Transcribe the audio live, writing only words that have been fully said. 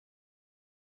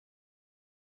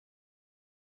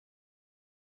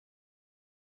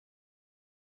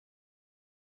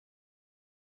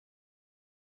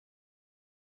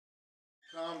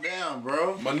Calm down,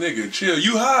 bro. My nigga, chill.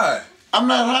 You high. I'm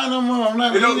not high no more. I'm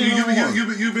not. You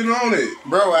been on it,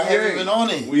 bro. I haven't been on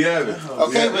it. We haven't.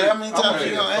 Okay, but how many times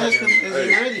you gonna ask him? Is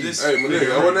he ready? Hey, my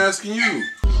nigga, I wasn't asking you.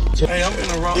 Hey, I'm in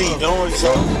the wrong. He doing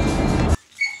something.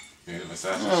 Yeah, let's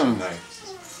ask you some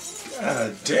nice.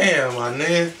 God damn, my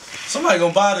nigga. Somebody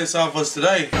gonna buy this off us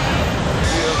today.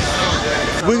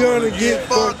 We're gonna get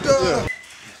fucked up.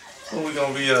 What we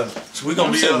gonna be we gonna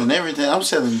I'm selling everything. I'm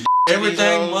selling.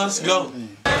 Everything must go.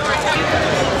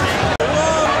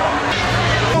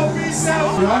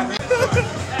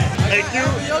 Hey, Q.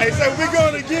 Hey, so we're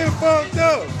gonna get fucked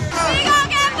up. We gonna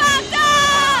get fucked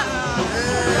up!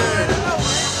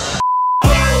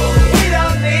 We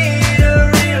don't need a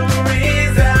real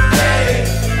reason.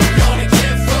 We're gonna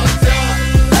get fucked up.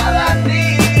 All I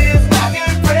need is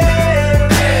fucking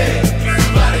bread.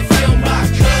 Somebody fill my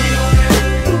cup.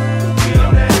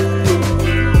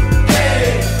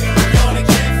 We're gonna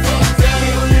get fucked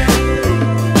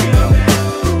up.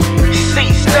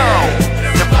 C.Stone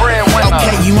The Breadwinner.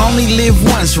 Okay, you only live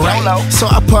once, right? So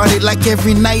I party like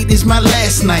every night is my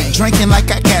last night. Drinking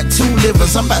like I got 2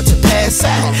 livers, I'm about to pass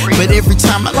out. But every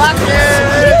time I look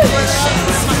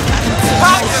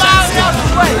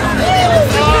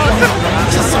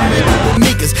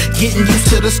niggas getting used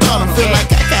to the stardom, feel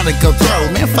like I gotta go throw.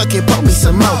 Man, fuck it, pour me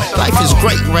some more. Life is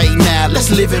great right now,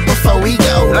 let's live it before we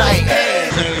go. Like,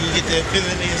 When you get that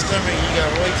feeling in your stomach, you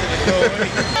gotta wait till it go away.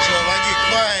 So if I get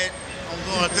quiet, I'm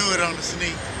gonna do it on the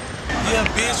sneak. Yeah,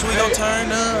 bitch, we gon'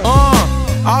 turn up.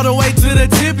 All the way to the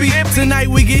tippy. Tonight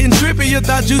we getting trippy. You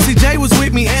thought Juicy J was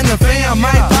with me and the fam.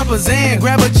 Might pop a Zan,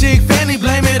 grab a chick fanny,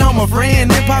 blame it on my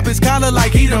friend. Then pop his collar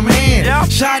like he the man.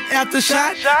 Shot after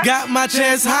shot, got my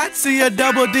chest hot. See a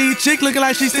double D chick looking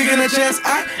like she sticking her chest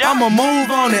out. I'ma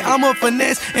move on it, I'ma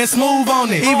finesse and smooth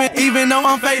on it. Even though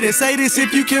I'm faded, say this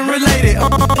if you can relate it.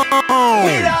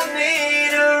 We don't need